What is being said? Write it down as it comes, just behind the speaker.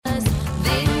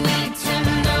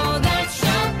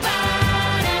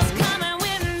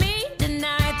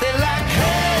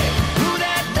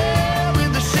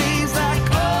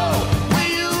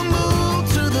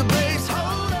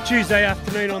Wednesday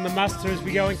afternoon on the muster as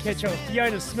we go and catch up with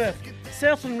Fiona Smith,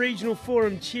 Southland Regional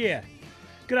Forum Chair.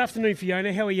 Good afternoon,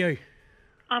 Fiona. How are you?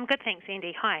 I'm good, thanks,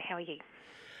 Andy. Hi, how are you?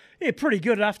 Yeah, pretty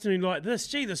good afternoon like this.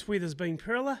 Gee, this weather's been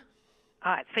perilla.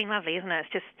 Oh, it's been lovely, isn't it?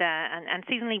 It's just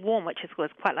unseasonably warm, which was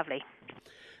quite lovely.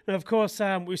 And of course,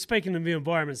 we're speaking to the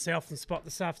Environment Southland spot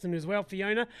this afternoon as well,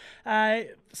 Fiona.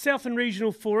 Southland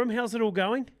Regional Forum, how's it all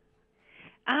going?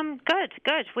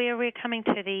 Good. We're coming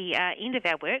to the end of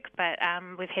our work, but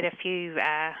we've had a few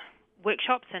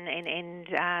workshops and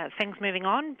things moving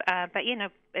on. But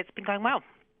it's been going well.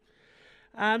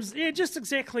 Just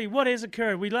exactly what has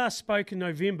occurred. We last spoke in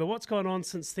November. What's gone on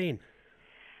since then?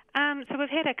 So we've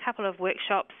had a couple of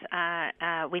workshops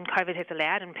when COVID has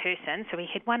allowed in person. So we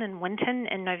had one in Winton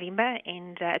in November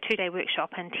and a two-day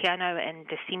workshop in Te Anau in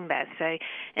December. So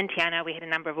in Te Anau we had a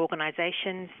number of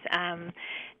organisations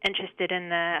interested in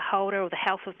the holder or the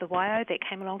health of the waiau that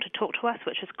came along to talk to us,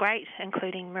 which was great,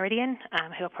 including Meridian,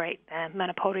 who operate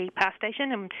Manapori Power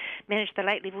Station and manage the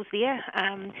lake levels there.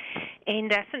 And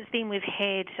since then we've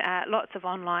had lots of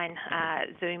online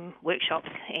Zoom workshops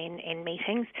and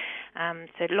meetings.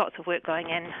 So lots of work going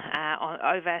in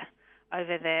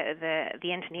over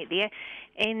the internet there,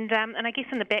 and I guess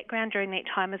in the background during that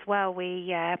time as well,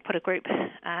 we put a group,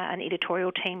 an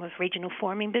editorial team of regional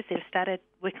forum members that have started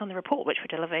working on the report, which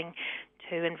we're delivering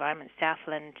to Environment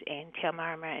Southland and Te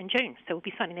Marama in June. So we'll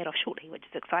be signing that off shortly, which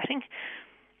is exciting.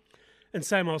 And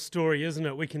same old story, isn't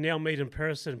it? We can now meet in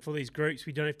person for these groups.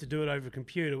 We don't have to do it over a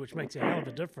computer, which makes a hell of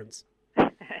a difference.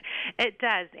 It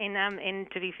does, and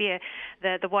to be fair,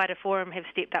 the wider forum have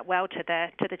stepped up well to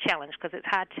the challenge, because it's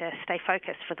hard to stay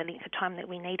focused for the length of time that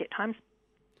we need at times.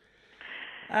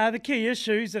 The key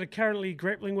issues that are currently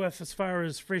grappling with as far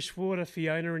as fresh water,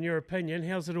 Fiona, in your opinion,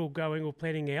 how's it all going or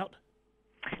planning out?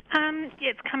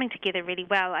 It's coming together really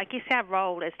well. I guess our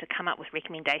role is to come up with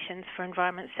recommendations for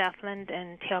Environment Southland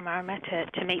and Te Marama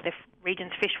to meet the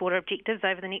region's freshwater objectives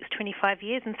over the next 25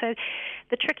 years. And so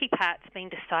the tricky part's been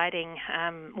deciding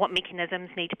what mechanisms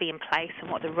need to be in place and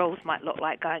what the rules might look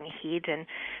like going ahead, and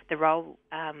the role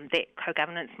that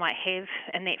co-governance might have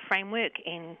in that framework,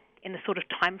 and in the sort of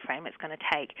time frame it's going to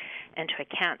take into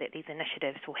account that these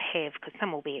initiatives will have, because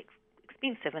some will be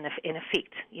expensive and in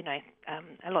affect,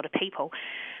 a lot of people.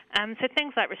 So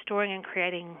things like restoring and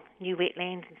creating new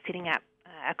wetlands and setting up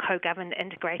a co-governed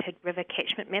integrated river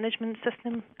catchment management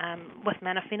system with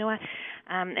mana whenua,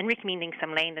 and recommending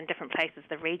some land in different places of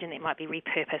the region that might be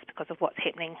repurposed because of what's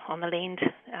happening on the land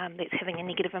that's having a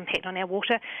negative impact on our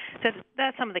water. So those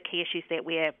are some of the key issues that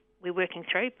we're working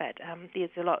through, but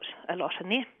there's a lot in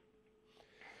there.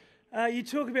 You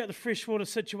talk about the freshwater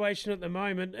situation at the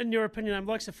moment. In your opinion,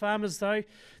 like the farmers, though,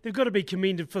 they've got to be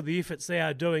commended for the efforts they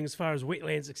are doing as far as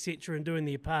wetlands, etc., and doing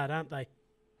their part, aren't they?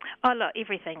 Oh, look,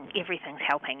 everything's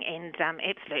helping, and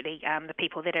absolutely, the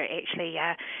people that are actually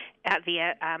out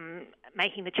there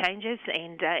making the changes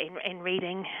and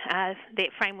reading that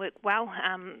framework well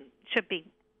should be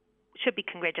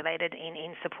congratulated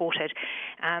and supported.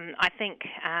 I think,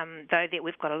 though, that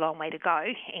we've got a long way to go,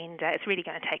 and it's really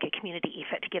going to take a community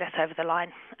effort to get us over the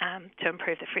line to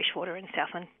improve the freshwater in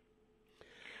Southland.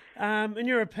 In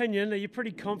your opinion, are you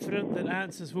pretty confident that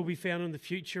answers will be found in the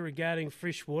future regarding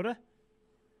freshwater?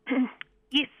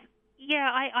 Yes, yeah,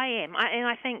 I am. And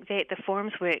I think that the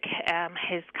forum's work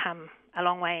has come a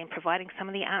long way in providing some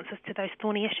of the answers to those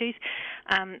thorny issues,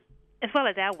 as well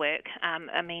as our work.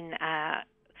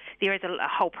 There is a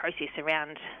whole process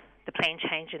around the plan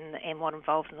change and what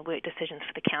involves in the work decisions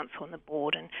for the council and the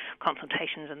board and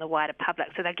consultations in the wider public.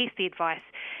 So I guess the advice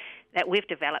that we've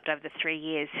developed over the 3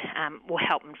 years will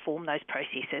help inform those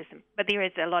processes. But there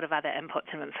is a lot of other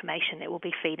inputs and information that will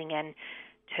be feeding in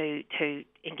to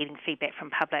and getting feedback from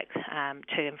public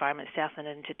to Environment Southland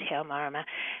and to Te Marama.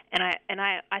 And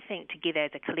I think together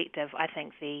as a collective, I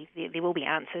think there will be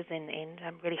answers, and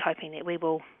I'm really hoping that we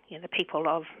will, the people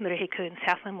of Murihiku and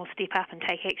Southland will step up and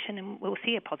take action, and we'll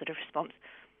see a positive response.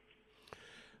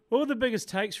 What were the biggest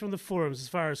takes from the forums as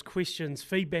far as questions,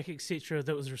 feedback, etc.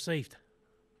 that was received?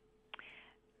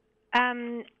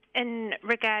 In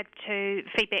regard to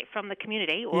feedback from the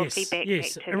community, or feedback?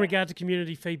 Yes, in regard to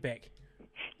community feedback.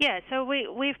 Yeah, so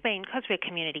we've been, because we're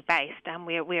community-based,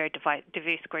 we're a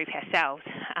diverse group ourselves,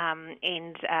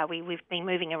 and we've been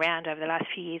moving around over the last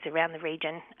few years around the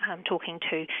region, talking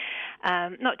to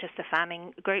not just the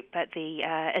farming group, but the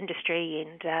industry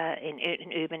and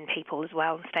urban people as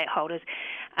well, and stakeholders.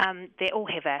 They all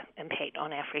have an impact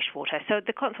on our freshwater. So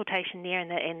the consultation there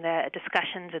and the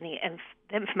discussions and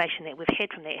the information that we've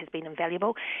had from that has been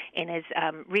invaluable, and is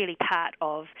really part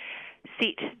of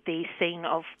set the scene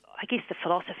of I guess, the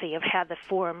philosophy of how the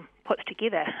forum puts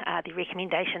together the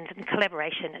recommendations, and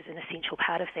collaboration is an essential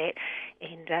part of that.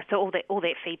 And so all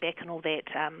that feedback and all that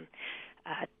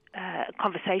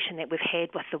conversation that we've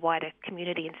had with the wider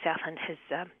community in Southland has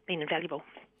been invaluable.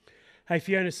 Hey,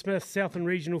 Fiona Smith, Southland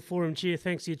Regional Forum Chair,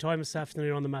 thanks for your time this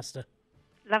afternoon on The Muster.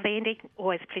 Lovely, Andy.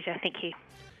 Always a pleasure. Thank you.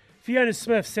 Fiona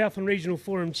Smith, Southland Regional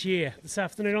Forum Chair, this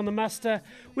afternoon on The Muster.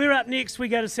 We're up next. We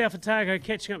go to South Otago,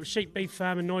 catching up with sheep beef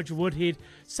farmer Nigel Woodhead,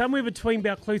 somewhere between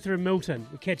Balclutha and Milton.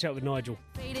 We catch up with Nigel.